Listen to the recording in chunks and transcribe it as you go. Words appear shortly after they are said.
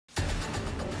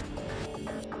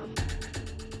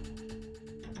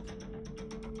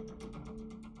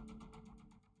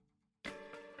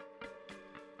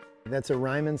That's a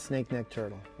Ryman snake-necked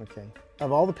turtle, okay?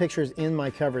 Of all the pictures in my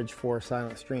coverage for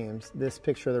Silent Streams, this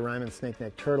picture of the Ryman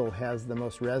snake-necked turtle has the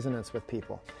most resonance with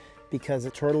people because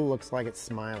the turtle looks like it's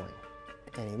smiling.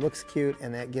 And he looks cute,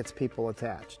 and that gets people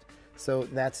attached. So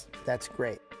that's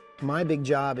great. My big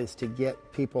job is to get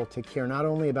people to care not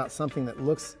only about something that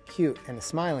looks cute and is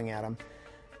smiling at them,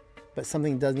 but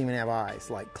something that doesn't even have eyes,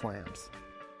 like clams.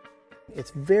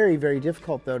 It's very, very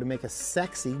difficult, though, to make a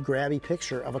sexy, grabby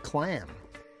picture of a clam.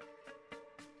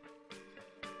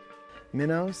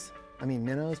 Minnows,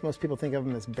 most people think of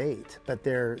them as bait, but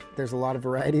there's a lot of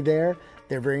variety there.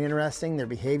 They're very interesting, their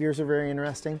behaviors are very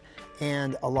interesting,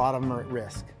 and a lot of them are at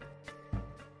risk.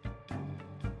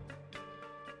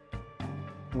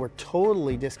 We're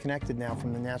totally disconnected now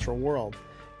from the natural world.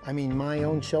 I mean, my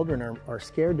own children are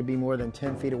scared to be more than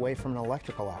 10 feet away from an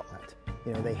electrical outlet.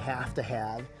 You know, they have to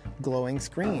have glowing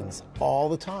screens all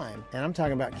the time. And I'm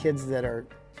talking about kids that are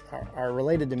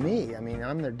related to me. I mean,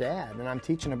 I'm their dad, and I'm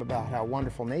teaching them about how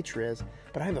wonderful nature is,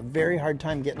 but I have a very hard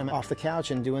time getting them off the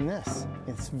couch and doing this.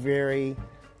 It's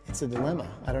a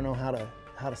dilemma. I don't know how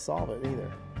to solve it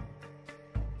either.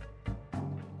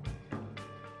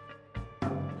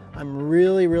 I'm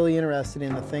really, really interested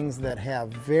in the things that have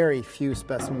very few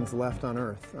specimens left on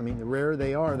Earth. I mean, the rarer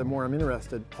they are, the more I'm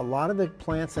interested. A lot of the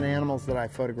plants and animals that I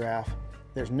photograph,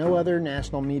 there's no other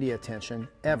national media attention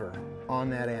ever on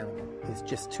that animal. It's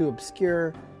just too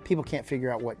obscure. People can't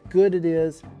figure out what good it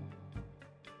is.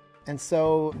 And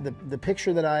so the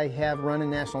picture that I have run in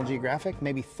National Geographic,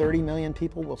 maybe 30 million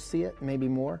people will see it, maybe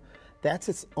more. That's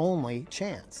its only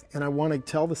chance. And I want to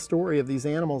tell the story of these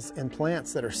animals and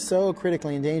plants that are so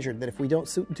critically endangered that if we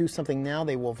don't do something now,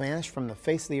 they will vanish from the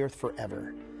face of the earth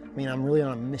forever. I mean, I'm really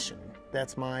on a mission.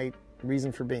 That's my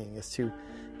reason for being, is to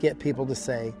get people to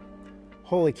say,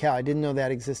 holy cow, I didn't know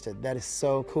that existed. That is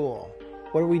so cool.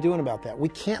 What are we doing about that? We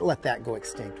can't let that go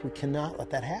extinct. We cannot let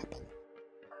that happen.